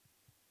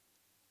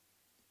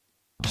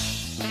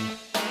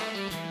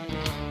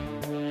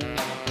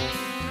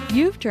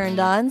You've turned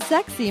on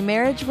Sexy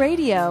Marriage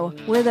Radio,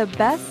 where the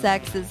best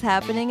sex is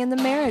happening in the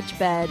marriage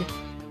bed.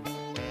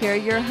 Here are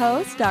your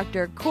hosts,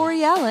 Dr.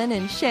 Corey Allen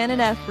and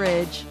Shannon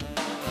Etheridge.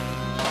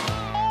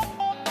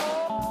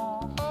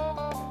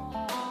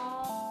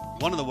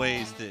 One of the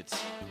ways that,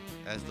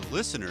 as the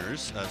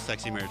listeners of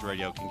Sexy Marriage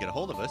Radio can get a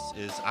hold of us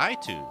is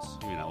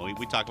iTunes. You know,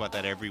 we talk about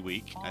that every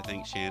week, I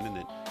think, Shannon,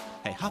 that,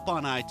 hey, hop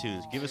on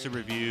iTunes, give us a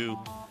review,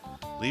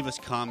 leave us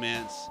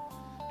comments.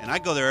 And I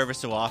go there every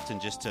so often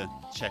just to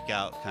check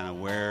out kind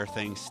of where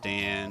things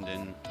stand.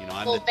 And, you know,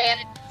 I'm the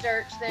vanity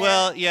search there.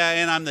 Well, yeah,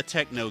 and I'm the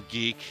techno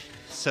geek,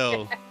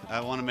 so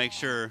I want to make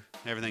sure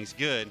everything's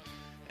good.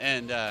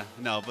 And,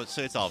 no, but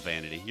so it's all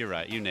vanity. You're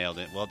right. You nailed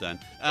it. Well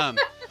done.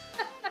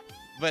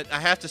 But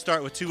I have to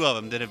start with two of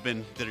them that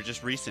are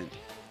just recent.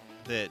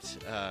 That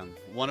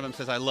one of them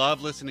says, I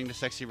love listening to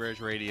Sexy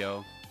Marriage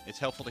Radio. It's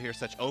helpful to hear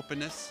such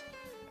openness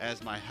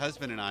as my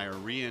husband and I are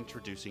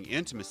reintroducing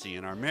intimacy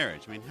in our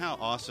marriage. I mean, how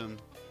awesome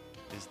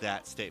is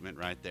that statement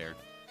right there?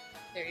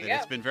 There you that go.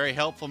 It's been very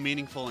helpful,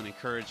 meaningful, and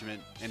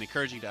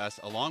encouraging to us,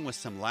 along with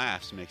some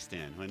laughs mixed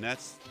in. And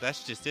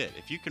that's just it.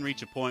 If you can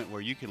reach a point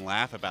where you can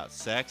laugh about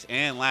sex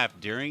and laugh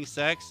during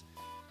sex,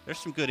 there's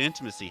some good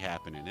intimacy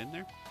happening, isn't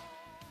there?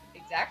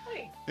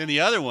 Exactly. Then the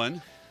other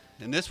one,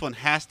 and this one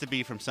has to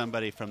be from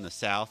somebody from the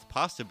South,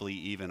 possibly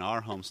even our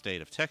home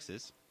state of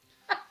Texas,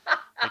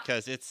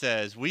 because it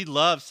says, we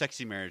love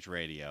Sexy Marriage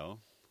Radio.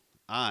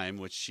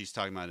 Which she's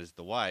talking about as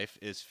the wife,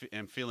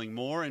 am feeling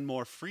more and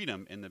more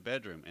freedom in the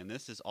bedroom, and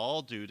this is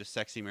all due to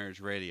Sexy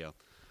Marriage Radio.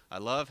 I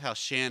love how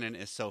Shannon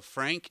is so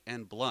frank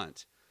and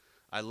blunt.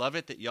 I love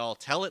it that y'all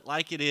tell it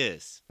like it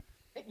is.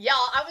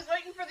 Y'all, I was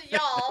waiting for the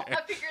y'all. I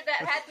figured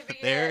that had to be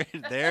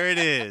it. There it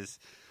is.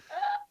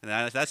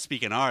 That's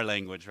speaking our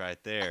language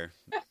right there.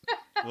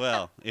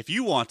 Well, if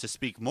you want to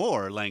speak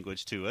more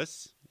language to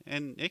us,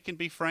 and it can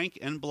be frank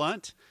and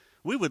blunt,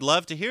 we would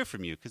love to hear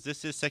from you, because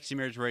this is Sexy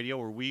Marriage Radio,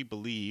 where we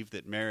believe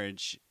that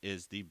marriage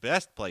is the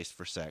best place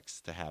for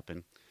sex to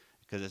happen,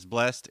 because it's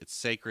blessed, it's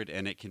sacred,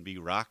 and it can be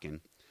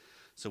rocking.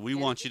 So we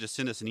want you to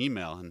send us an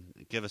email and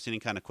give us any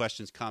kind of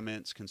questions,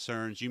 comments,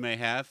 concerns you may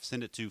have.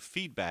 Send it to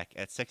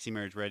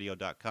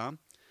feedback@sexymarriageradio.com.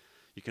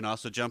 You can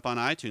also jump on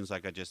iTunes,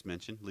 like I just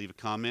mentioned. Leave a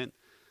comment.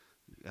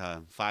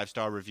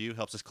 5-star review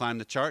helps us climb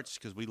the charts,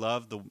 because we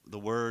love the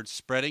word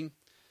spreading,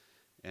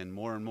 and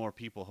more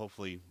people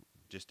hopefully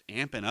just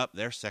amping up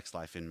their sex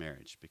life in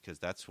marriage, because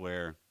that's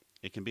where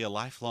it can be a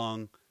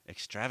lifelong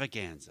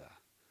extravaganza.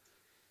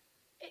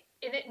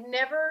 And it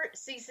never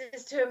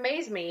ceases to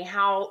amaze me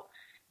how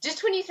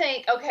just when you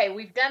think, okay,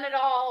 we've done it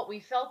all,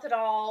 we've felt it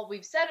all,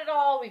 we've said it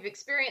all, we've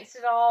experienced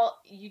it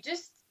all, you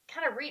just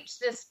kind of reach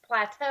this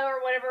plateau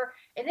or whatever,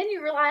 and then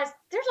you realize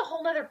there's a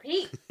whole other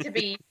peak to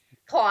be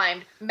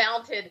climbed,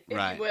 mounted, if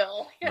Right. you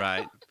will.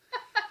 Right.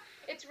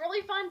 It's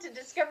really fun to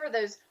discover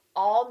those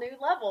all new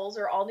levels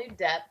or all new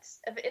depths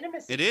of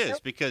intimacy. It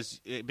is,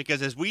 because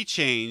as we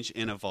change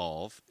and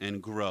evolve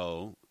and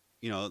grow,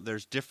 you know,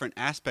 there's different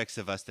aspects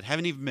of us that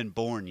haven't even been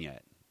born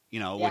yet, you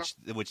know, Yeah.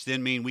 which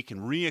then mean we can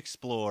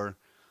re-explore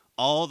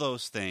all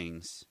those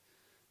things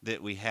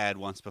that we had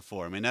once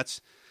before. I mean,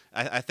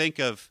 I think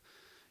of,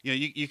 you know,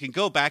 you can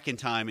go back in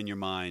time in your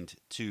mind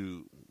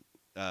to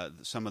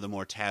some of the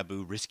more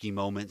taboo, risky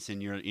moments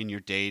in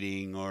your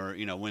dating, or,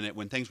 you know,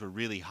 when things were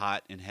really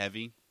hot and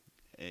heavy.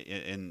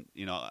 And,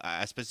 you know,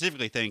 I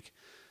specifically think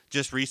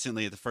just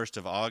recently, the 1st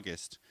of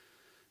August,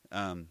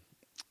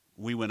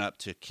 we went up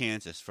to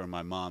Kansas for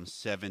my mom's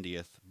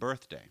 70th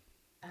birthday,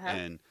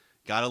 and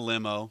got a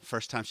limo.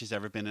 First time she's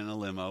ever been in a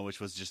limo, which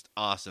was just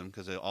awesome,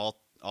 because all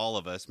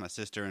of us, my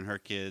sister and her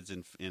kids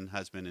and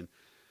husband, and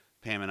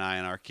Pam and I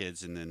and our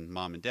kids, and then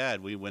mom and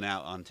dad, we went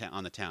out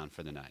on the town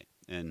for the night,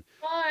 and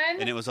Fun.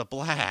 and it was a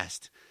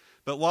blast.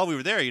 But while we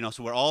were there, you know,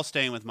 so we're all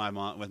staying with my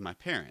mom, with my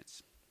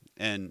parents.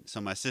 And so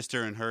my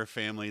sister and her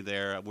family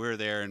there, we're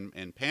there,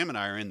 and Pam and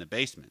I are in the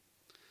basement.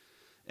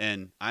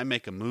 And I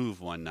make a move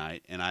one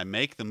night, and I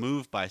make the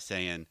move by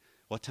saying,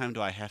 "What time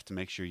do I have to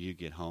make sure you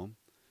get home?"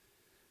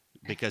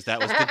 Because that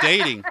was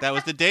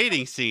the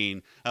dating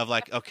scene of,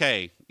 like,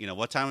 okay, you know,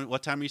 what time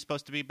are you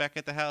supposed to be back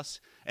at the house?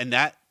 And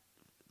that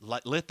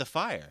lit the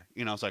fire.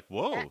 You know, I was like,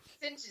 whoa.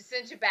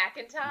 Send you back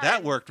in time.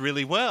 That worked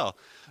really well.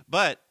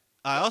 But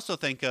I also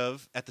think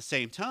of, at the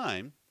same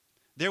time,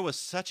 there was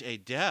such a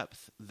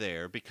depth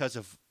there because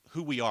of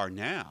who we are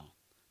now,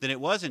 that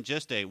it wasn't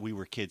just we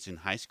were kids in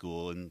high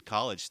school and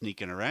college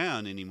sneaking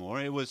around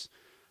anymore. It was,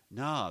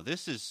 no,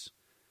 there's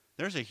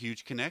a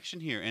huge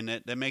connection here. And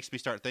that makes me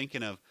start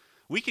thinking of,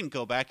 we can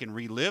go back and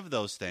relive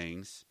those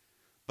things,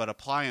 but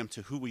apply them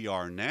to who we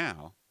are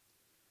now,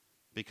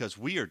 because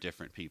we are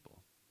different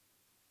people.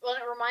 Well,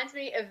 it reminds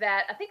me of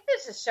that. I think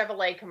this is a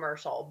Chevrolet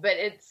commercial, but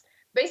it's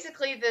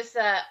basically this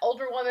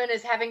older woman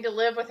is having to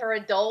live with her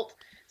adult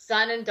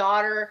son and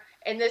daughter,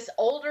 and this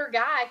older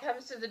guy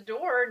comes to the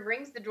door and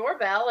rings the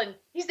doorbell, and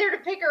he's there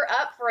to pick her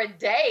up for a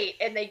date,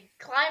 and they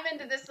climb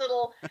into this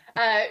little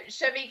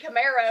Chevy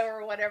Camaro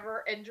or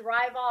whatever and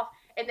drive off,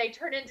 and they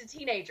turn into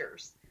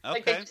teenagers. Okay.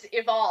 Like, they just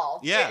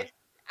evolve. Yeah.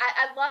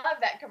 I love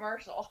that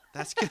commercial.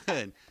 That's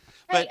good.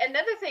 Hey, But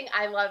another thing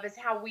I love is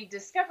how we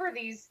discover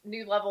these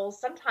new levels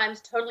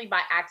sometimes totally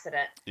by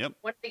accident. yep,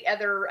 One of the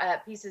other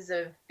pieces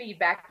of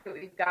feedback that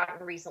we've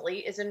gotten recently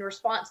is in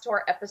response to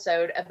our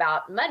episode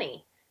about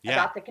money, yeah,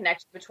 about the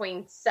connection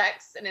between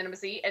sex and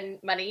intimacy and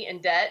money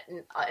and debt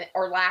and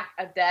or lack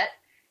of debt.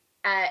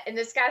 And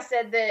this guy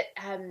said that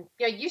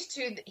used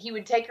to he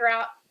would take her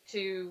out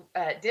to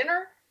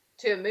dinner,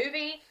 to a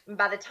movie, and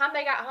by the time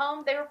they got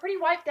home, they were pretty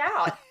wiped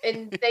out,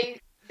 and they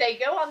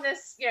go on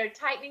this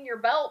tightening your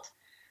belt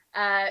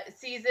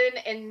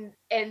season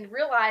and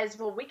realize,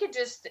 well, we could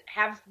just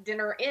have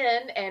dinner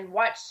in and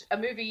watch a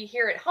movie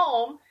here at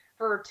home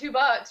for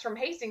 $2 from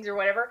Hastings or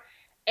whatever.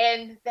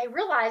 And they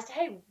realized,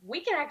 hey,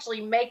 we can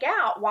actually make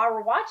out while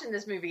we're watching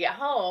this movie at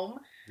home.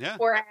 yeah.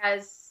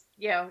 Whereas,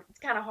 it's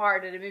kind of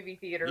hard at a movie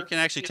theater. You can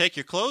actually take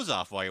your clothes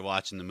off while you're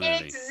watching the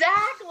movie.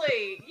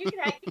 Exactly. You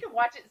can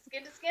watch it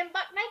skin to skin,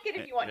 butt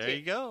naked if you want to. There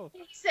you go.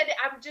 He said,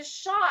 I'm just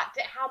shocked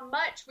at how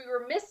much we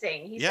were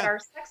missing. He said Yeah. our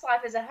sex life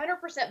is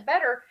 100%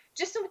 better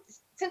just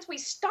since we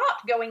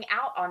stopped going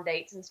out on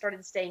dates and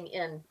started staying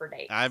in for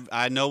dates.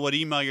 I know what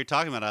email you're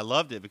talking about. I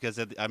loved it because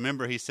I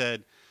remember he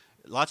said,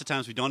 lots of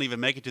times we don't even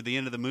make it to the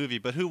end of the movie,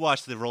 but who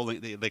watched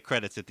the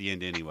credits at the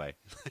end anyway?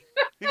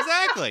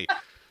 Exactly.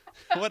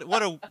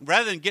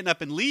 Rather than getting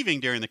up and leaving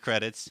during the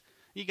credits,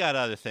 you got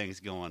other things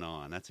going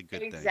on. That's a good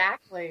thing.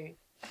 Exactly.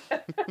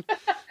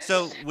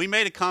 So we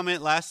made a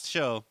comment last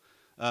show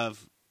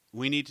of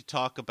we need to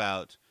talk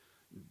about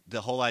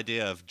the whole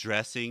idea of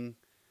dressing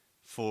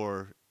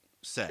for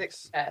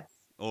sex.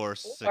 Or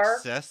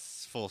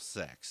successful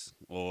sex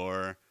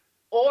or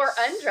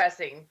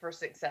undressing for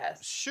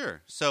success.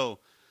 Sure. So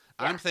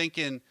Yeah. I'm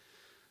thinking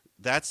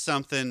that's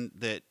something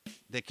that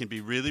can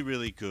be really,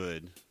 really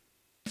good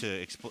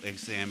to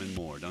examine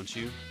more, don't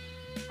you?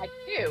 I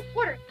do.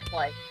 What are you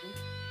playing?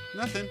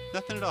 Nothing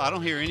at all. I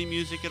don't hear any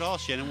music at all,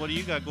 Shannon. What do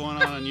you got going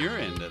on your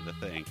end of the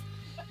thing?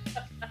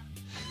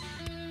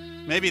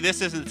 Maybe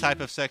this isn't the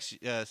type of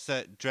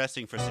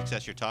dressing for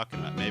success you're talking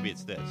about. Maybe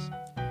it's this.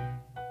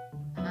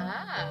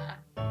 Ah.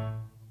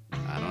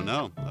 I don't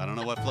know. I don't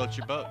know what floats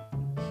your boat.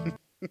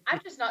 I'm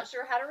just not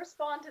sure how to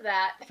respond to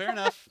that. Fair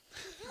enough.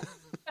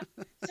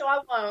 So I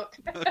won't.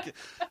 Okay.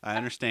 I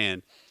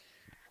understand.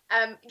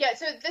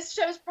 So this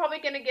show's probably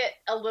going to get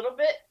a little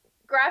bit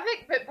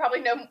graphic, but probably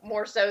no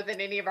more so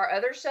than any of our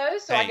other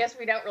shows. So I Hey, guess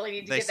we don't really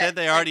need to They get said that.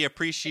 they already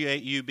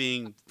appreciate you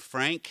being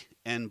frank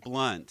and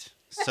blunt.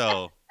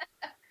 So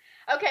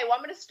Okay, well, I'm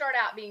going to start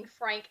out being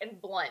frank and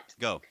blunt.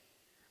 go.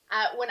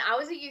 When I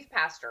was a youth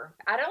pastor,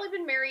 I'd only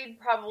been married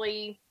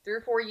probably 3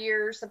 or 4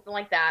 years, something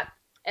like that.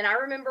 And I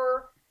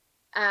remember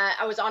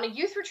I was on a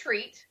youth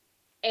retreat,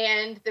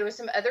 and there was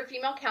some other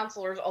female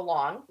counselors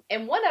along,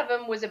 and one of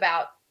them was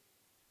about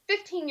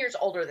 15 years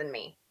older than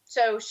me.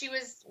 So she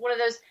was one of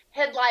those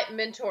headlight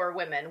mentor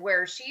women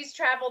where she's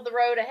traveled the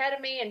road ahead of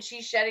me and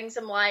she's shedding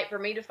some light for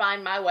me to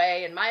find my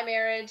way in my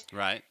marriage.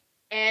 Right.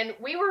 And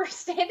we were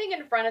standing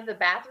in front of the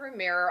bathroom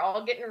mirror,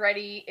 all getting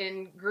ready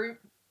in group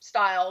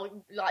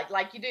style,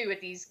 like you do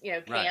at these,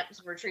 camps Right.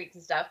 and retreats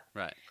and stuff.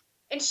 Right.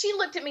 And she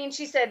looked at me and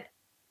she said,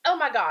 "Oh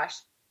my gosh,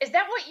 is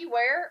that what you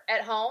wear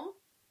at home?"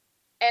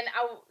 And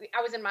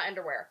I was in my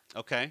underwear.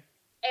 Okay.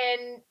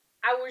 And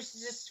I was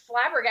just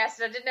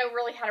flabbergasted. I didn't know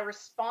really how to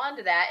respond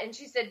to that. And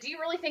she said, "Do you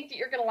really think that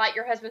you're going to light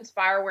your husband's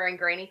fire wearing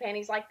granny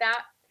panties like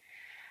that?"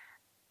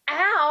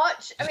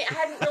 Ouch. I mean, I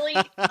hadn't really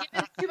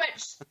given too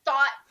much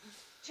thought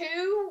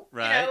to,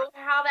 Right.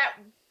 how that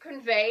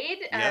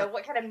conveyed, Yep.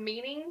 what kind of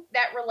meaning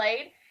that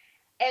relayed.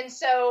 And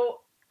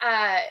so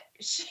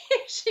she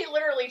she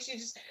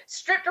just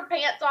stripped her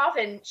pants off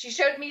and she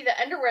showed me the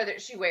underwear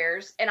that she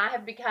wears. And I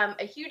have become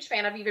a huge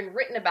fan. I've even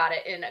written about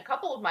it in a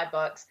couple of my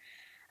books.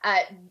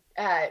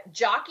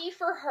 Jockey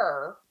for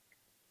her,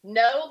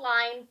 no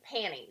line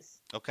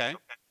panties. Okay.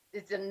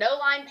 It's a no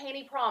line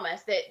panty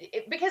promise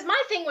because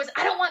my thing was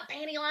I don't want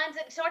panty lines,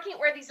 so I can't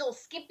wear these little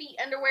skimpy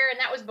underwear, and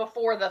that was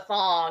before the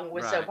thong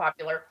was so Right.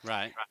 popular.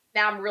 Right.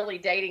 Now I'm really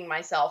dating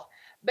myself,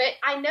 but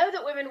I know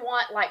that women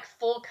want like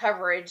full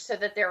coverage so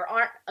that they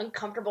aren't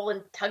uncomfortable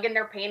and tugging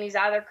their panties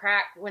out of their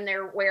crack when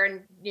they're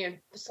wearing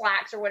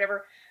slacks or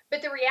whatever.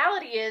 But the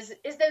reality is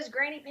those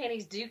granny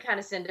panties do kind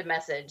of send a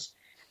message.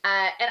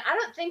 And I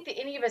don't think that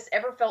any of us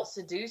ever felt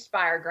seduced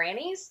by our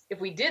grannies. If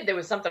we did, there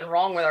was something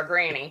wrong with our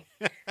granny.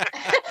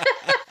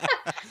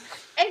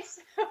 And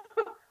so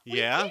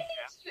Yeah. we do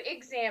need to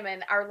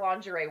examine our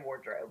lingerie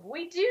wardrobe.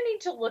 We do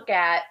need to look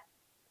at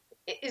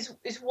is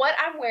what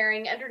I'm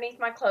wearing underneath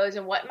my clothes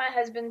and what my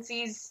husband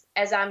sees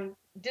as I'm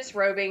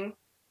disrobing.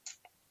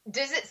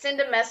 Does it send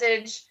a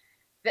message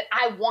that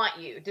I want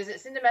you? Does it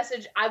send a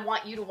message I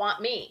want you to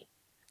want me?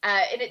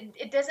 And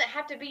it doesn't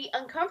have to be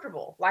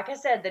uncomfortable. Like I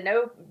said,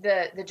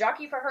 the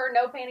Jockey for Her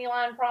no panty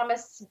line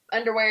promise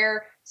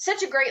underwear,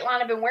 such a great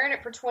line. I've been wearing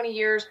it for 20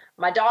 years.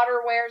 My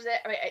daughter wears it.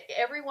 I mean,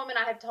 every woman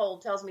I have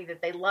told tells me that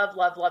they love,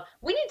 love, love.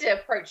 We need to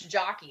approach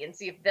Jockey and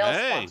see if they'll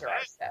sponsor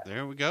our stuff.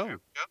 There we go.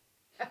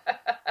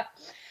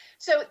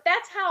 So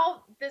that's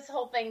how this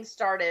whole thing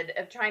started,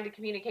 of trying to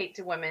communicate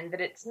to women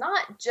that it's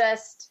not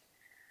just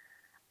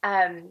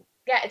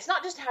Yeah, it's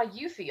not just how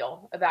you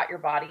feel about your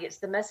body, it's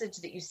the message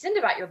that you send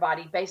about your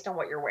body based on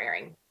what you're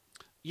wearing.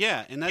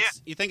 Yeah, and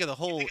that's you think of the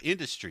whole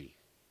industry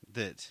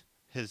that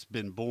has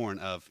been born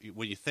of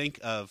when you think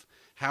of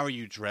how are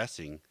you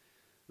dressing.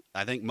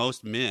 I think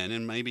most men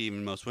and maybe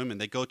even most women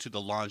they go to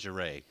the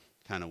lingerie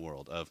kind of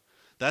world of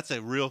that's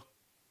a real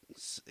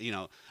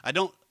I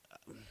don't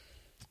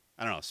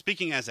know.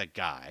 Speaking as a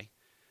guy,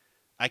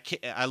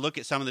 I look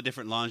at some of the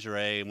different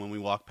lingerie when we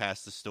walk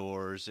past the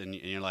stores, and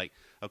you're like,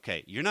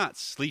 okay, you're not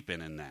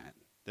sleeping in that.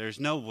 There's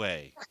no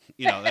way.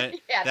 That,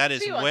 Yeah, that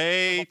is too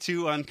way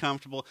too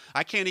uncomfortable.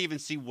 I can't even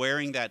see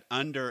wearing that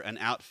under an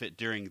outfit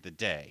during the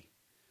day.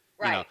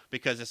 Right.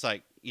 Because it's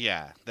like,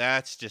 yeah,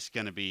 that's just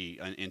going to be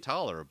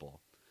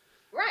intolerable.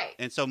 Right.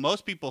 And so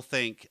most people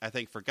think, I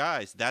think for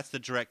guys, that's the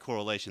direct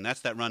correlation.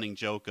 That's that running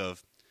joke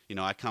of,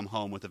 I come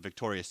home with a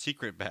Victoria's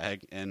Secret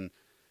bag, and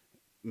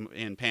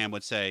Pam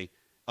would say,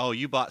 "Oh,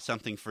 you bought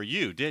something for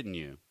you, didn't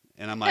you?"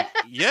 And I'm like,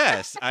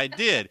 "Yes, I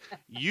did.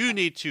 You're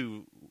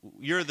the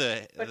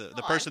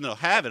person that'll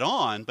have it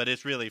on, but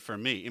it's really for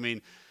me." I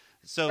mean,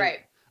 so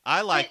Right.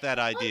 I like But that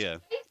the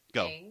idea.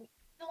 Go.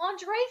 The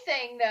lingerie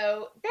thing,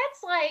 though,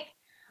 that's like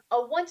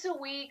a once a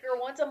week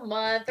or once a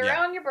month or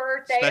Yeah. on your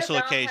birthday. Special or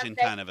occasion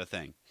kind of a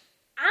thing.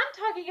 I'm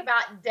talking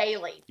about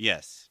daily.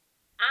 Yes.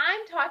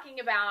 I'm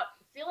talking about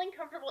feeling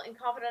comfortable and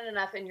confident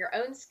enough in your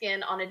own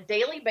skin on a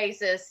daily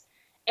basis,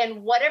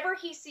 and whatever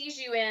he sees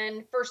you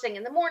in first thing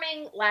in the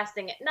morning, last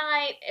thing at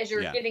night, as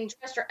you're getting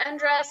dressed or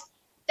undressed,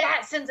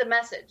 that sends a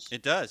message.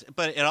 It does.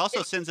 But it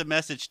also sends a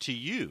message to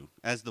you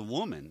as the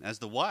woman, as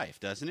the wife,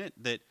 doesn't it?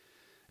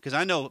 Because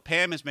I know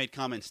Pam has made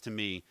comments to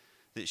me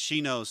that she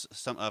knows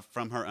some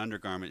from her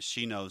undergarments,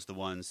 she knows the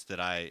ones that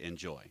I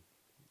enjoy,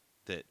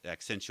 that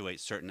accentuate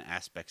certain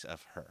aspects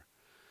of her.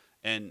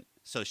 And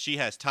so she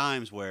has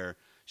times where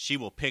she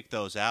will pick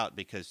those out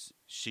because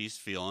she's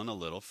feeling a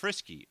little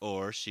frisky,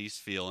 or she's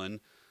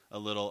feeling a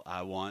little,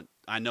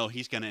 I know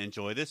he's going to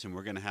enjoy this and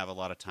we're going to have a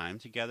lot of time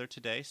together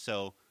today.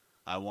 So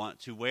I want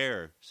to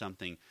wear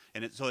something.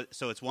 And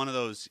so it's one of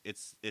those,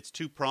 it's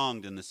two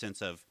pronged in the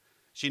sense of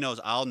she knows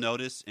I'll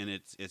notice and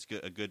it's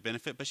a good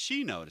benefit, but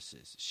she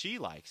notices, she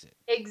likes it.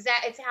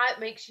 Exactly. It's how it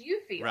makes you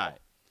feel. Right.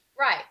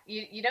 Right.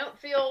 You don't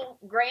feel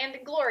grand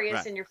and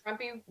glorious in your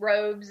frumpy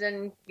robes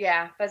and,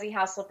 fuzzy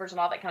house slippers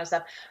and all that kind of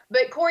stuff.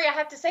 But, Corey, I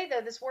have to say,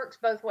 though, this works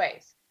both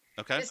ways.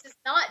 Okay. This is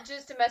not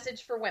just a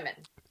message for women.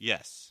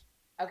 Yes.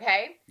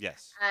 Okay?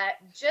 Yes.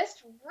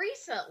 Just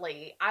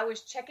recently, I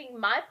was checking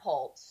my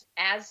pulse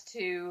as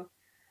to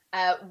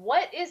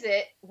what is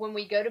it when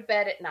we go to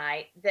bed at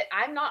night that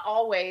I'm not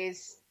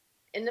always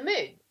in the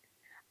mood.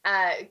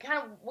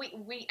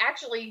 We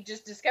actually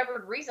just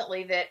discovered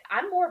recently that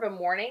I'm more of a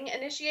morning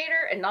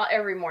initiator, and not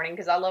every morning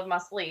because I love my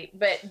sleep,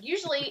 but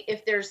usually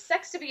if there's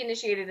sex to be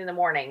initiated in the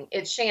morning,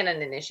 it's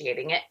Shannon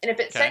initiating it. And if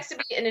it's sex to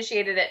be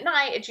initiated at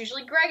night, it's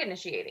usually Greg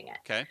initiating it.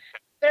 Okay.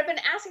 But I've been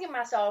asking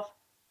myself,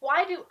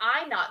 why do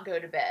I not go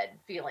to bed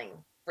feeling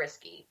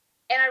frisky?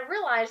 And I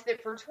realized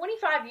that for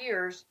 25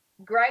 years,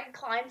 Greg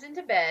climbs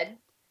into bed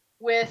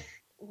with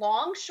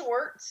long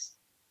shorts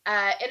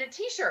and a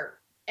t-shirt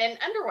and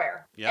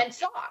underwear and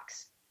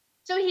socks.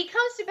 So he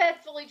comes to bed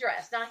fully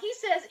dressed. Now, he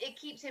says it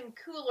keeps him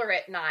cooler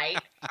at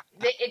night.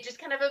 That it just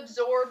kind of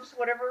absorbs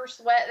whatever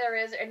sweat there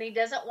is, and he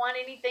doesn't want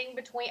anything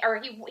between,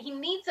 or he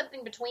needs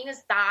something between his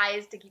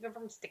thighs to keep him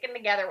from sticking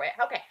together.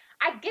 Okay,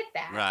 I get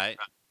that. Right.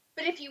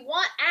 But if you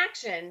want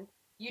action,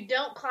 you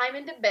don't climb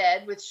into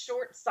bed with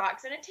short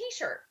socks and a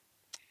t-shirt.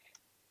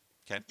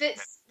 Okay.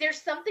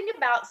 There's something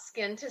about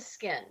skin to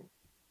skin.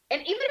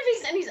 And even if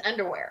he's in his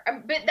underwear,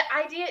 but the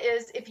idea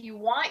is if you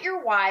want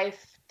your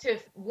wife to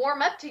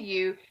warm up to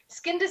you,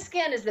 skin to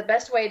skin is the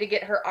best way to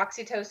get her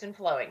oxytocin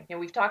flowing.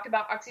 And we've talked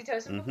about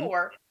oxytocin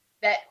before,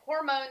 that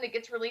hormone that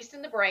gets released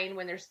in the brain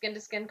when there's skin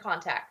to skin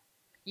contact.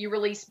 You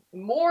release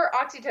more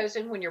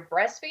oxytocin when you're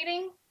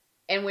breastfeeding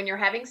and when you're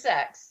having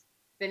sex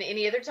than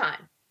any other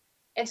time.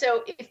 And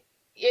so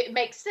it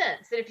makes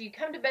sense that if you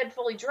come to bed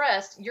fully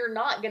dressed, you're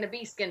not going to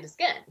be skin to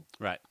skin.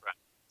 Right.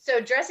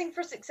 So dressing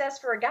for success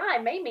for a guy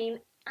may mean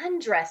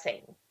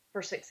undressing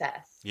for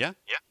success. Yeah.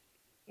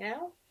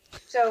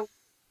 So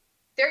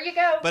there you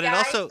go. But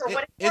guys, it also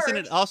isn't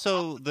it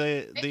also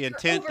the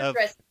intent of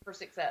for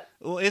success?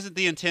 Well, isn't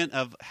the intent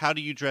of how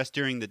do you dress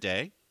during the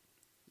day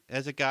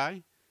as a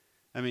guy?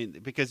 I mean,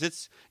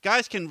 because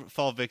guys can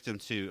fall victim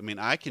to. I mean,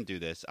 I can do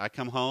this. I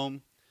come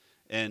home,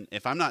 and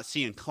if I'm not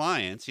seeing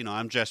clients,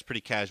 I'm dressed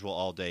pretty casual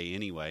all day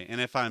anyway. And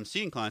if I'm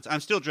seeing clients,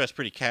 I'm still dressed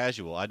pretty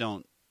casual. I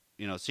don't.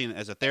 Seeing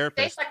as a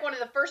therapist. It's like one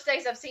of the first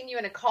days I've seen you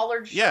in a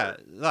collared shirt. Yeah,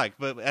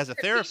 but as a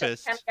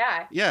therapist, kind of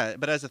guy. Yeah,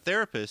 but as a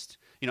therapist,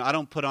 I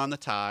don't put on the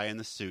tie and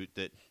the suit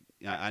that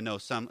I know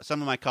some of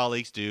my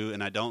colleagues do,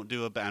 and I don't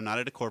do. I'm not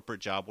at a corporate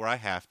job where I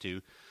have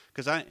to,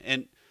 because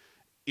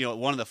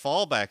one of the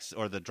fallbacks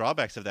or the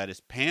drawbacks of that is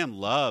Pam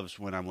loves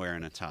when I'm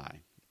wearing a tie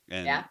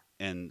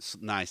and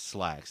nice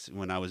slacks.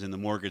 When I was in the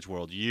mortgage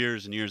world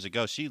years and years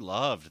ago, she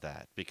loved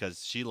that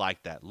because she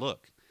liked that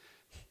look.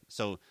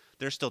 So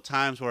there's still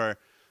times where,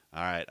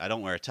 all right, I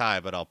don't wear a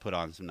tie, but I'll put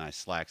on some nice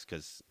slacks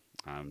because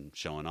I'm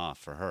showing off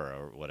for her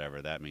or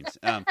whatever that means.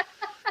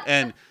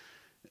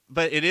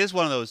 But it is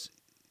one of those.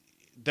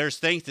 There's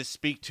things that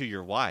speak to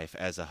your wife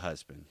as a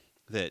husband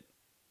that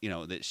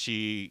that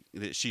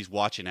she's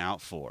watching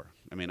out for.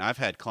 I mean, I've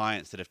had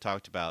clients that have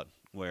talked about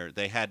where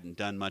they hadn't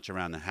done much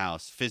around the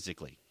house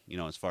physically,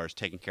 as far as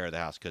taking care of the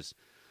house, because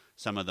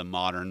some of the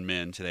modern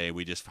men today,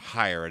 we just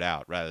hire it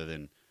out rather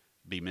than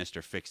be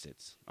Mr.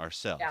 Fix-Its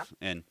ourselves. Yeah.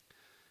 And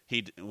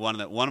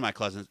one of my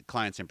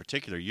clients in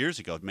particular years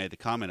ago made the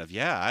comment of,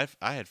 I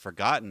had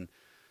forgotten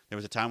there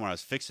was a time where I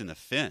was fixing the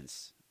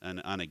fence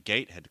and on a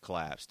gate had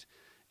collapsed,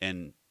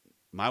 and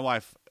my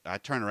wife, I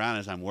turn around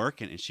as I'm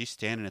working, and she's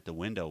standing at the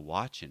window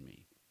watching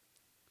me.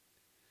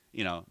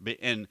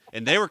 And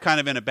they were kind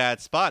of in a bad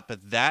spot,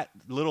 but that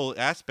little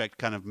aspect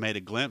kind of made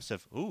a glimpse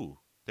of, ooh,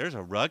 there's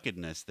a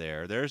ruggedness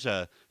there. There's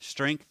a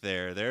strength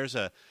there. There's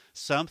a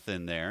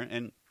something there.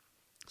 And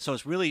so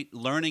it's really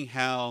learning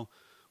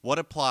what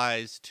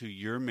applies to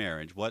your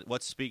marriage,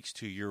 what speaks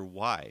to your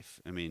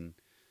wife. I mean,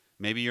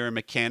 maybe you're a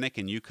mechanic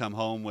and you come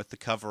home with the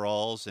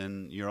coveralls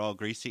and you're all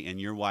greasy and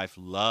your wife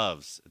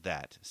loves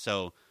that.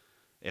 So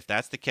if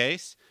that's the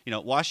case,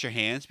 wash your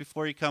hands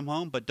before you come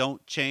home, but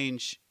don't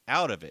change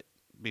out of it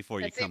before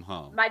you come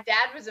home. My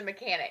dad was a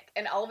mechanic,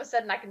 and all of a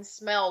sudden I can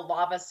smell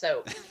lava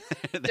soap.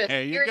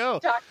 There you go.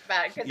 Talk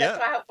about it, because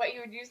that's what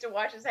you would use to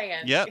wash his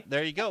hands. Yep,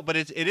 there you go. But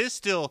it is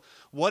still,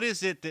 what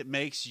is it that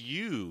makes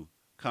you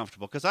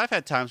comfortable? Because I've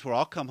had times where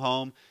I'll come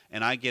home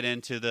and I get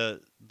into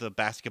the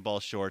basketball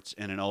shorts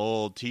and an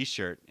old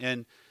T-shirt,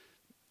 and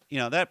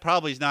that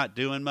probably is not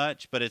doing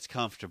much, but it's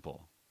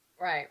comfortable.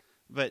 Right.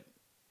 But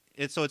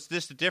it's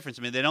just the difference.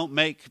 I mean, they don't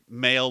make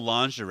male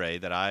lingerie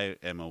that I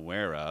am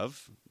aware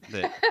of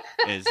that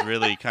is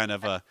really kind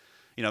of a,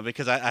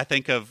 because I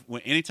think of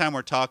anytime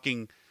we're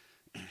talking,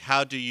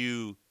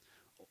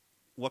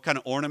 what kind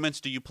of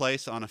ornaments do you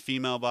place on a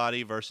female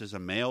body versus a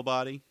male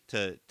body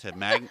to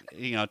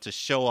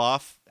show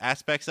off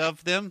aspects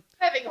of them?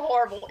 Having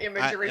horrible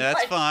imagery.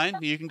 That's fine.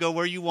 You can go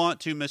where you want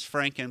to, Miss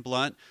Frank and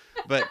Blunt.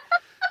 But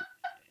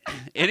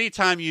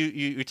anytime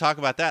you talk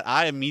about that,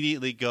 I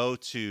immediately go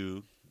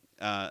to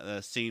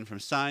a scene from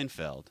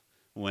Seinfeld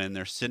when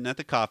they're sitting at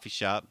the coffee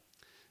shop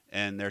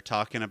and they're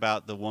talking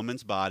about the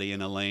woman's body,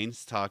 and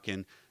Elaine's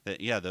talking that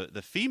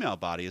the female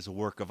body is a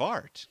work of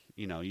art.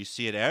 You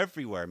see it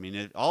everywhere. I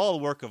mean, all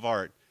work of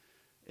art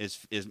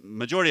is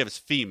majority of it's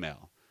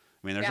female.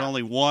 I mean, there's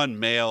only one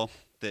male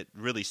that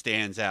really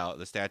stands out,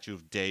 the statue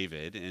of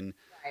David, and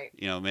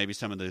right. Maybe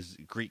some of those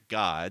Greek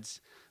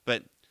gods.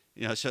 But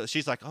so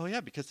she's like, oh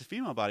yeah, because the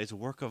female body is a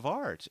work of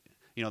art.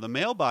 The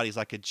male body is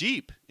like a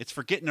Jeep. It's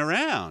for getting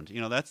around.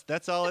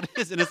 That's all it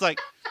is. And it's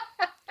like,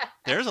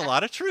 there's a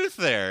lot of truth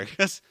there,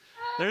 because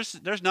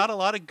there's not a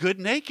lot of good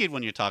naked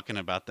when you're talking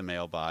about the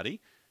male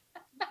body.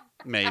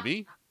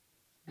 Maybe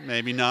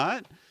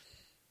not.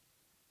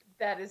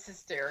 That is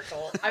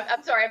hysterical.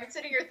 I'm sorry. I've been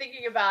sitting here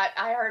thinking about,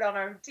 I heard on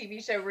a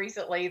TV show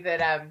recently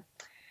that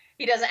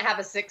he doesn't have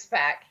a six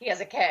pack. He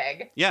has a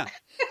keg. Yeah.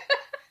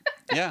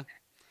 Yeah.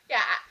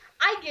 Yeah.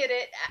 I get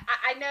it.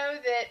 I know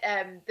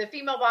that the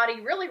female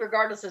body, really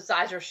regardless of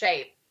size or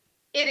shape,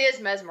 it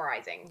is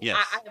mesmerizing. Yes.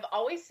 I have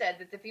always said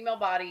that the female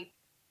body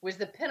was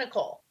the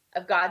pinnacle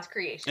of God's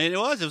creation. And it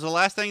was the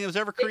last thing that was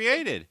ever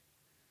created.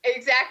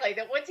 Exactly.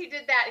 That once he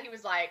did that, he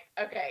was like,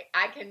 okay,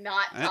 I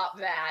cannot top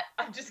that.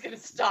 I'm just going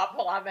to stop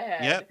while I'm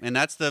ahead. Yep. And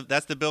that's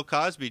the Bill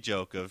Cosby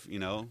joke of,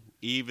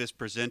 Eve is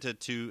presented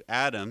to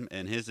Adam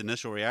and his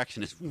initial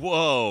reaction is,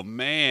 whoa,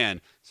 man.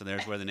 So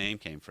there's where the name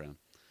came from.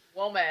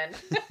 Woman.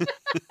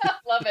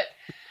 Love it.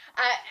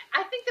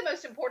 I think the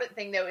most important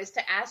thing, though, is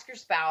to ask your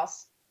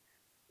spouse,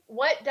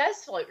 what does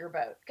float your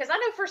boat? Because I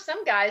know for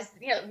some guys,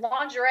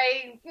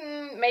 lingerie,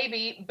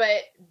 maybe,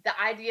 but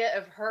the idea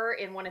of her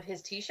in one of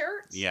his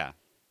T-shirts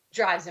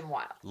drives him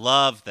wild.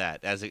 Love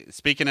that.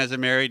 Speaking as a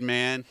married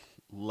man,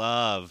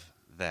 love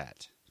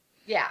that.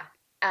 Yeah.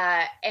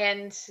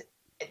 And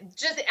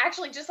just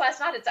last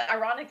night, it's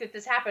ironic that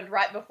this happened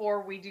right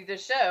before we do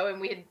this show, and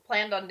we had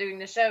planned on doing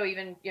the show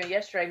even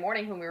yesterday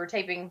morning when we were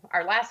taping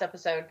our last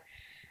episode.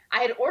 I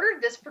had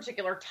ordered this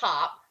particular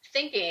top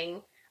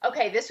thinking,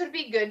 okay, this would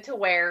be good to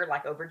wear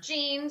like over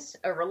jeans,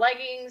 over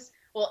leggings.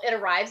 Well, it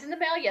arrives in the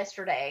mail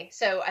yesterday,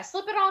 so I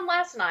slip it on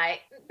last night,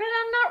 but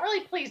I'm not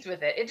really pleased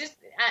with it. It just,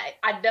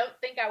 I don't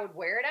think I would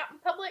wear it out in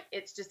public.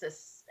 It's just a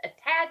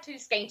tad too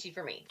skanky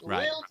for me. Right.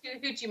 A little too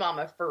hoochie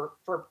mama for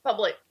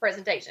public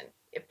presentation,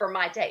 for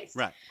my taste.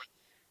 Right.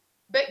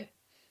 But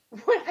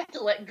when I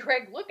let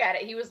Greg look at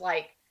it, he was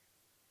like,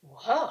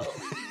 whoa.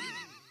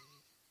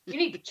 You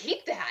need to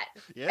keep that.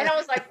 Yeah. And I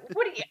was like,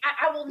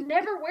 I will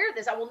never wear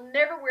this. I will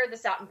never wear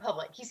this out in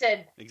public. He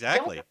said,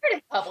 exactly. Don't wear it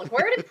in public.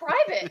 Wear it in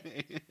private.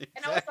 Exactly.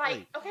 And I was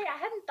like, okay, I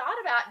hadn't thought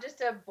about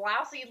just a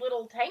blousy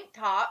little tank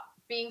top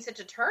being such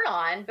a turn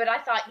on, but I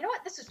thought, you know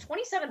what? This is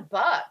 $27.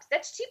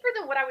 That's cheaper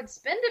than what I would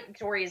spend at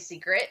Victoria's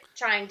Secret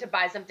trying to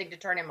buy something to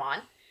turn him on.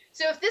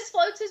 So if this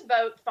floats his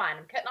boat, fine.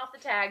 I'm cutting off the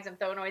tags. I'm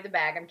throwing away the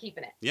bag. I'm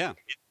keeping it. Yeah.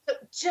 So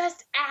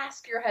just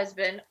ask your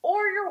husband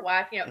or your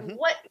wife,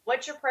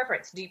 what's your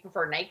preference? Do you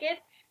prefer naked?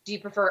 Do you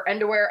prefer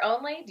underwear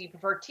only? Do you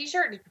prefer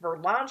t-shirt? Do you prefer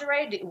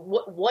lingerie?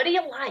 What do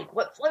you like?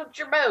 What floats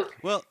your boat?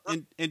 Well,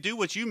 and do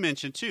what you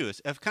mentioned too,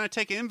 is kind of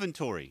take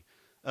inventory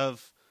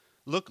of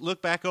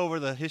look back over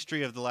the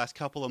history of the last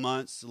couple of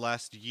months,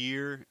 last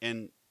year,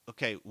 and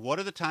okay, what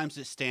are the times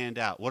that stand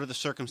out? What are the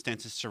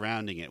circumstances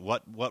surrounding it?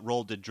 What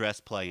role did dress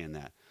play in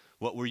that?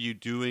 What were you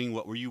doing?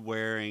 What were you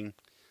wearing?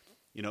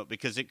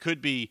 Because it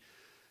could be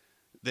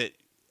that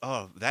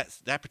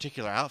that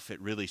particular outfit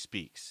really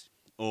speaks,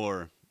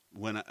 or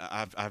when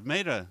I've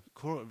made a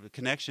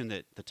connection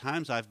that the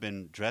times I've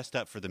been dressed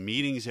up for the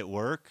meetings at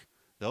work,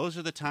 those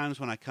are the times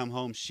when I come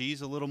home,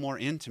 she's a little more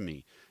into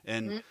me.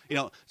 And,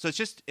 so it's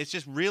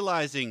just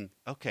realizing,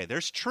 okay,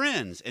 there's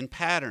trends and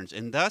patterns,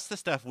 and that's the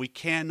stuff we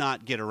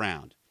cannot get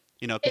around.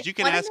 Because you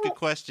can ask a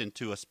question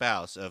to a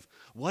spouse of,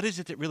 what is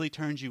it that really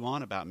turns you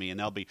on about me? And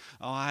they'll be,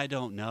 oh, I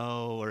don't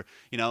know. Or,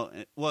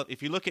 well,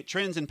 if you look at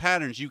trends and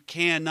patterns, you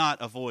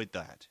cannot avoid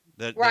that.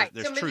 Right.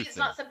 There's so maybe truth it's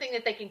there. not something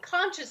that they can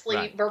consciously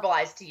Right.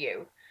 verbalize to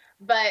you.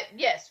 But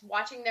yes,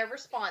 watching their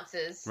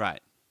responses. Right.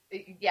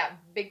 Yeah,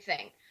 big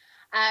thing.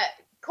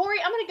 Corey,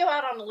 I'm going to go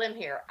out on a limb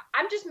here.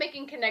 I'm just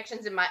making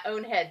connections in my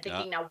own head,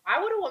 thinking, now,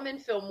 why would a woman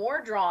feel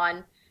more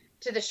drawn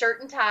to the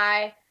shirt and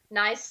tie,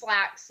 nice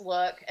slacks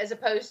look, as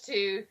opposed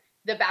to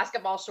the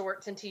basketball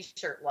shorts and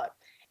t-shirt look?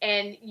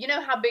 And you know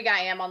how big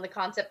I am on the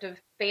concept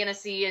of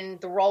fantasy and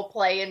the role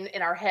play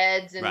in our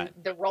heads and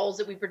Right. the roles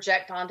that we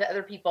project onto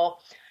other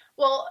people.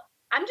 Well,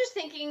 I'm just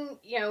thinking,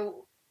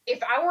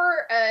 if I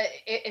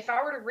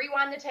were to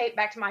rewind the tape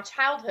back to my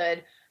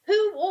childhood,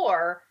 who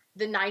wore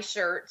the nice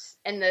shirts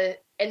and the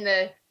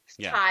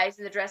Yeah. ties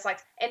and the dress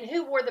likes, and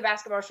who wore the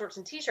basketball shorts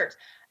and t-shirts?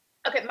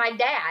 Okay, my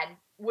dad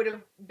would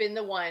have been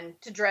the one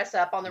to dress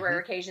up on the rare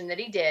occasion that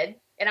he did.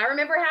 And I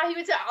remember how he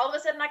would say, all of a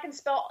sudden I can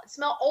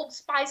smell Old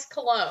Spice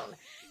cologne.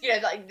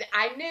 Like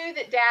I knew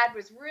that Dad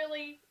was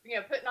really,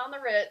 putting on the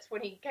Ritz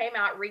when he came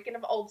out reeking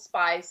of Old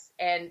Spice,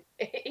 and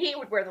he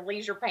would wear the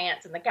leisure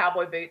pants and the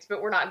cowboy boots,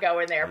 but we're not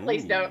going there.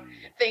 Please don't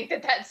think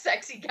that that's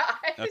sexy,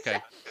 guys.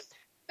 Okay.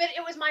 But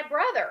it was my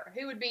brother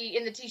who would be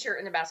in the t-shirt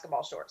and the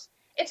basketball shorts.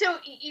 And so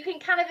you can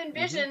kind of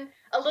envision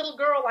a little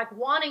girl like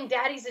wanting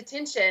daddy's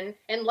attention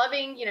and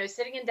loving,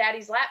 sitting in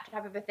daddy's lap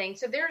type of a thing.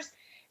 So there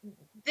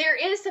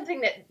is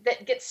something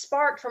that gets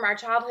sparked from our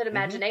childhood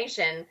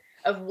imagination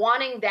of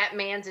wanting that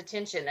man's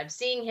attention, of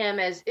seeing him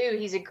as, ooh,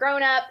 he's a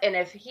grown up. And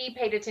if he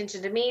paid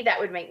attention to me, that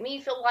would make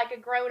me feel like a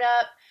grown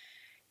up.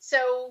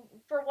 So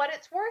for what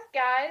it's worth,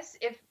 guys,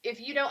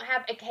 if you don't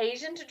have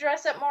occasion to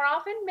dress up more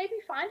often, maybe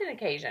find an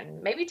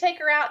occasion. Maybe take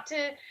her out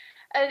to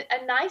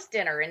a nice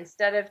dinner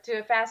instead of to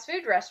a fast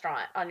food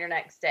restaurant on your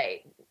next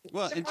date.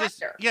 Well, and Surprise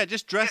just her.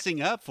 just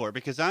dressing up for it,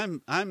 because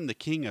I'm the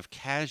king of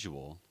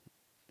casual,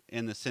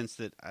 in the sense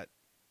that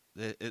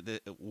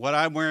what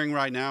I'm wearing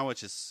right now,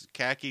 which is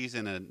khakis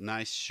and a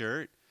nice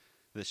shirt,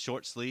 the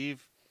short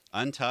sleeve,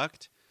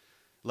 untucked.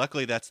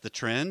 Luckily, that's the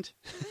trend,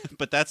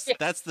 but that's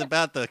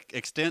about the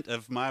extent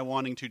of my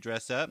wanting to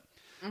dress up.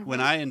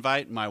 When I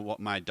invite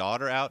my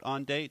daughter out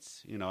on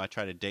dates, I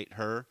try to date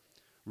her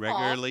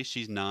regularly.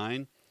 She's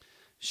 9.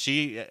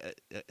 She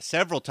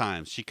several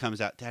times she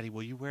comes out, Daddy,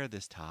 will you wear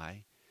this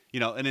tie?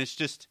 And it's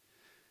just,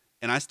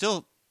 and I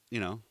still,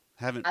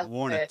 haven't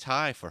worn a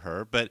tie for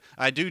her, but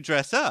I do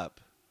dress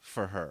up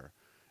for her.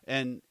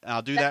 And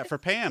I'll do that for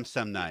Pam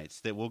some nights,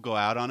 that we'll go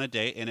out on a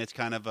date, and it's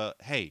kind of a,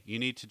 hey, you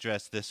need to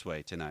dress this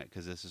way tonight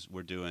because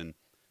we're doing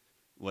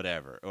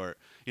whatever. Or,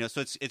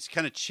 so it's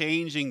kind of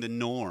changing the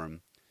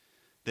norm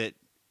that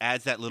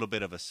adds that little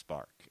bit of a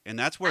spark. And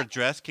that's where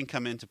dress can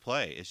come into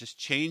play. It's just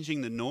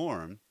changing the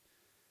norm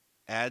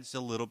adds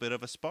a little bit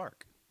of a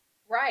spark.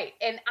 Right.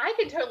 And I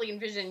can totally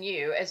envision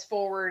you as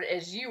forward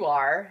as you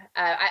are.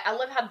 I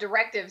love how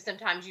directive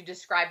sometimes you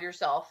describe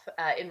yourself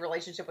in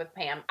relationship with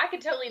Pam. I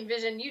could totally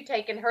envision you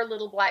taking her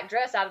little black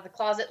dress out of the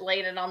closet,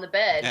 laying it on the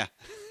bed. Yeah,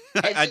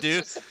 It's I just do.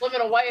 a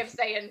subliminal way of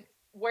saying,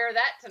 wear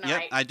that tonight.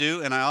 Yep, I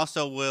do. And I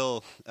also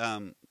will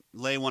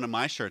lay one of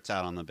my shirts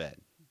out on the bed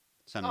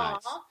some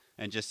nights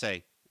and just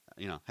say,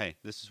 hey,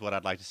 this is what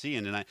I'd like to see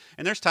in tonight.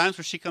 And there's times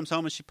where she comes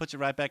home and she puts it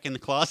right back in the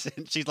closet,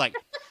 and she's like,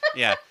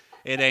 yeah,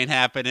 it ain't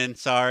happening.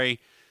 Sorry.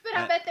 But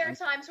I bet there are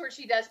times where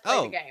she does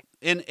play the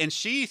game. And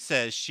she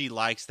says she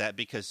likes that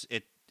because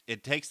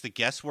it takes the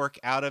guesswork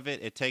out of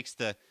it.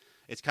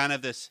 It's kind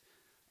of this,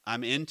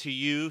 I'm into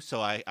you,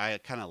 so I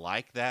kind of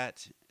like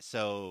that.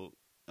 So,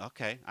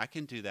 okay, I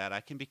can do that.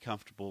 I can be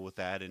comfortable with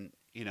that. And,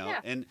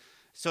 and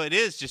so it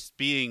is just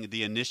being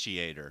the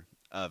initiator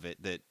of it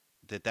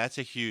that's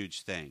a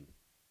huge thing.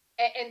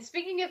 And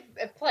speaking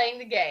of playing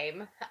the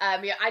game,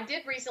 I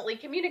did recently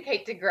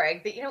communicate to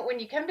Greg that, when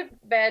you come to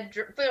bed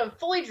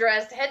fully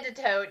dressed, head to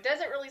toe, it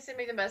doesn't really send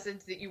me the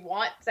message that you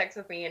want sex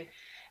with me.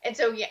 And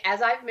so,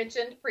 as I've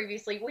mentioned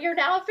previously, we are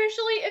now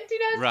officially empty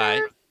nesters.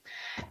 Right.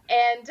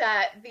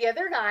 And the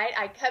other night,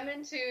 I come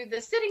into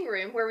the sitting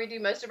room where we do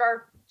most of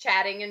our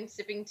chatting and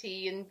sipping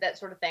tea and that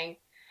sort of thing.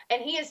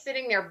 And he is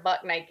sitting there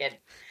buck naked.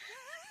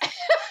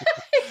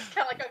 It's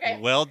kind of like, okay.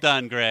 Well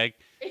done, Greg.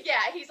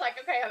 Yeah, he's like,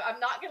 okay, I'm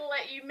not going to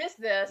let you miss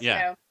this.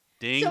 Yeah.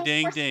 Ding, So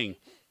ding, ding.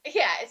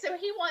 Yeah, so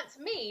he wants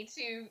me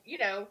to,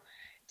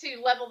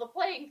 to level the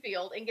playing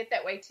field and get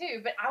that way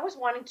too. But I was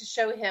wanting to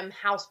show him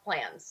house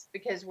plans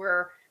because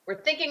we're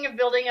thinking of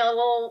building a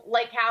little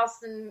lake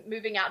house and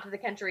moving out to the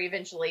country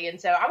eventually. And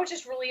so I was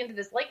just really into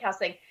this lake house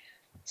thing.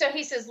 So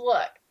he says,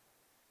 look,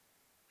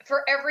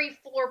 for every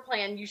floor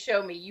plan you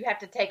show me, you have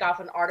to take off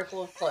an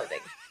article of clothing.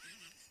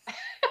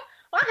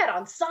 Well, I had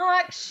on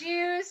socks,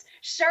 shoes,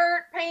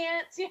 shirt,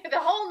 pants, the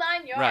whole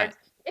 9 yards. Right.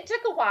 It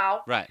took a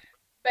while. Right.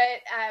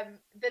 But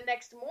the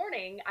next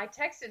morning, I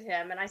texted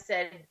him and I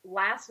said,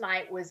 last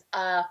night was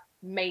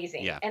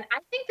amazing. Yeah. And I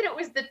think that it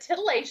was the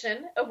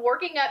titillation of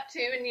working up to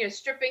and,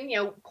 stripping,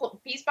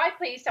 piece by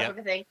piece type of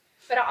a thing.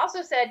 But I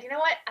also said, you know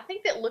what? I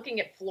think that looking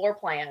at floor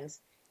plans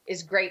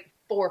is great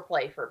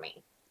foreplay for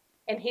me.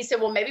 And he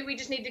said, well, maybe we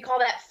just need to call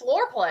that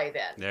floor play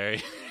then. There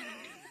you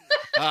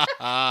But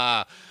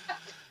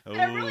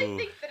I really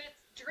think that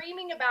it's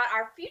dreaming about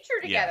our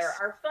future together, Yes.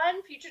 our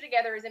fun future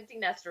together as empty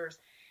nesters.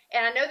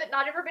 And I know that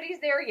not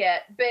everybody's there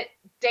yet, but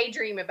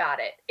daydream about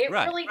it. It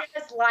Right. really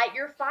does light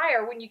your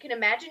fire when you can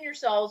imagine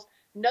yourselves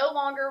no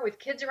longer with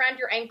kids around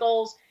your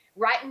ankles,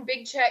 writing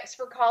big checks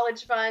for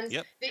college funds.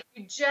 Yep. That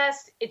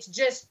it's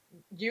just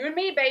you and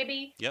me,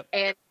 baby. Yep.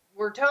 And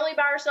we're totally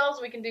by ourselves.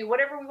 We can do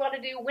whatever we want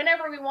to do,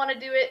 whenever we want to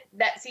do it.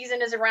 That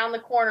season is around the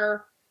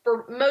corner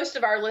for most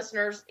of our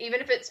listeners, even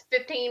if it's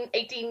 15,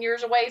 18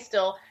 years away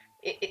still.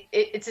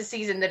 It's a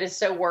season that is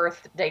so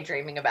worth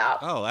daydreaming about.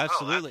 Oh,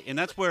 absolutely. And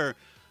that's where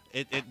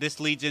this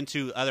leads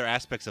into other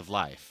aspects of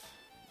life.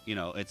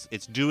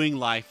 It's doing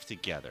life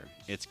together.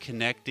 It's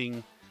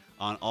connecting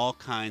on all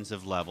kinds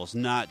of levels,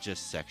 not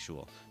just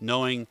sexual.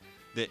 Knowing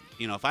that,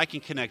 if I can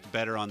connect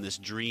better on this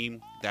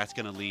dream, that's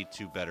going to lead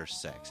to better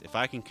sex. If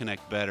I can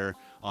connect better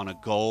on a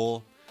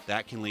goal,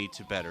 that can lead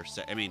to better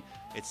sex. I mean,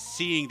 it's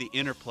seeing the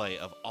interplay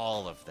of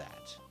all of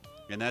that.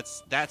 And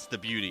that's the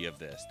beauty of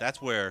this.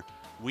 That's where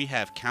we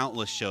have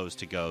countless shows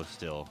to go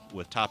still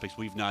with topics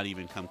we've not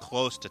even come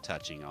close to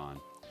touching on.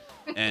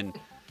 And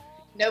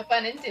no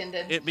pun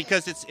intended.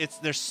 Because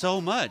there's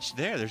so much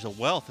there. There's a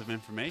wealth of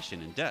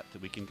information and depth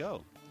that we can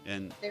go.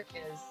 And there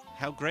is.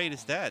 How great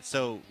is that?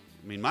 So,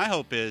 my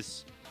hope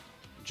is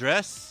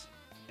dress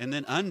and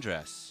then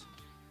undress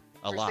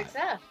a For lot.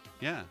 Success.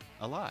 Yeah,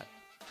 a lot.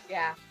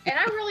 Yeah. And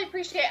I really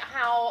appreciate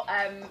how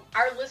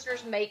our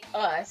listeners make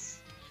us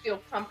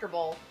feel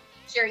comfortable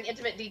sharing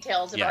intimate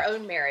details of our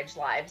own marriage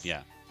lives.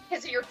 Yeah.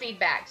 Because of your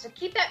feedback. So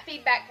keep that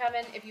feedback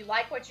coming if you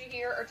like what you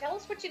hear, or tell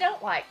us what you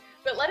don't like.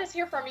 But let us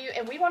hear from you,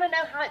 and we want to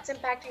know how it's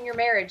impacting your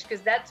marriage,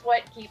 because that's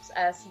what keeps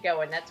us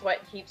going. That's what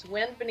keeps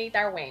wind beneath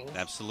our wings.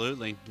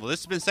 Absolutely. Well, this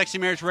has been Sexy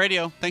Marriage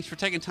Radio. Thanks for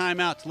taking time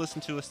out to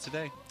listen to us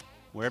today.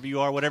 Wherever you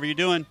are, whatever you're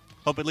doing,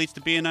 hope it leads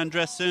to being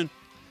undressed soon.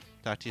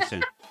 Talk to you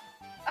soon.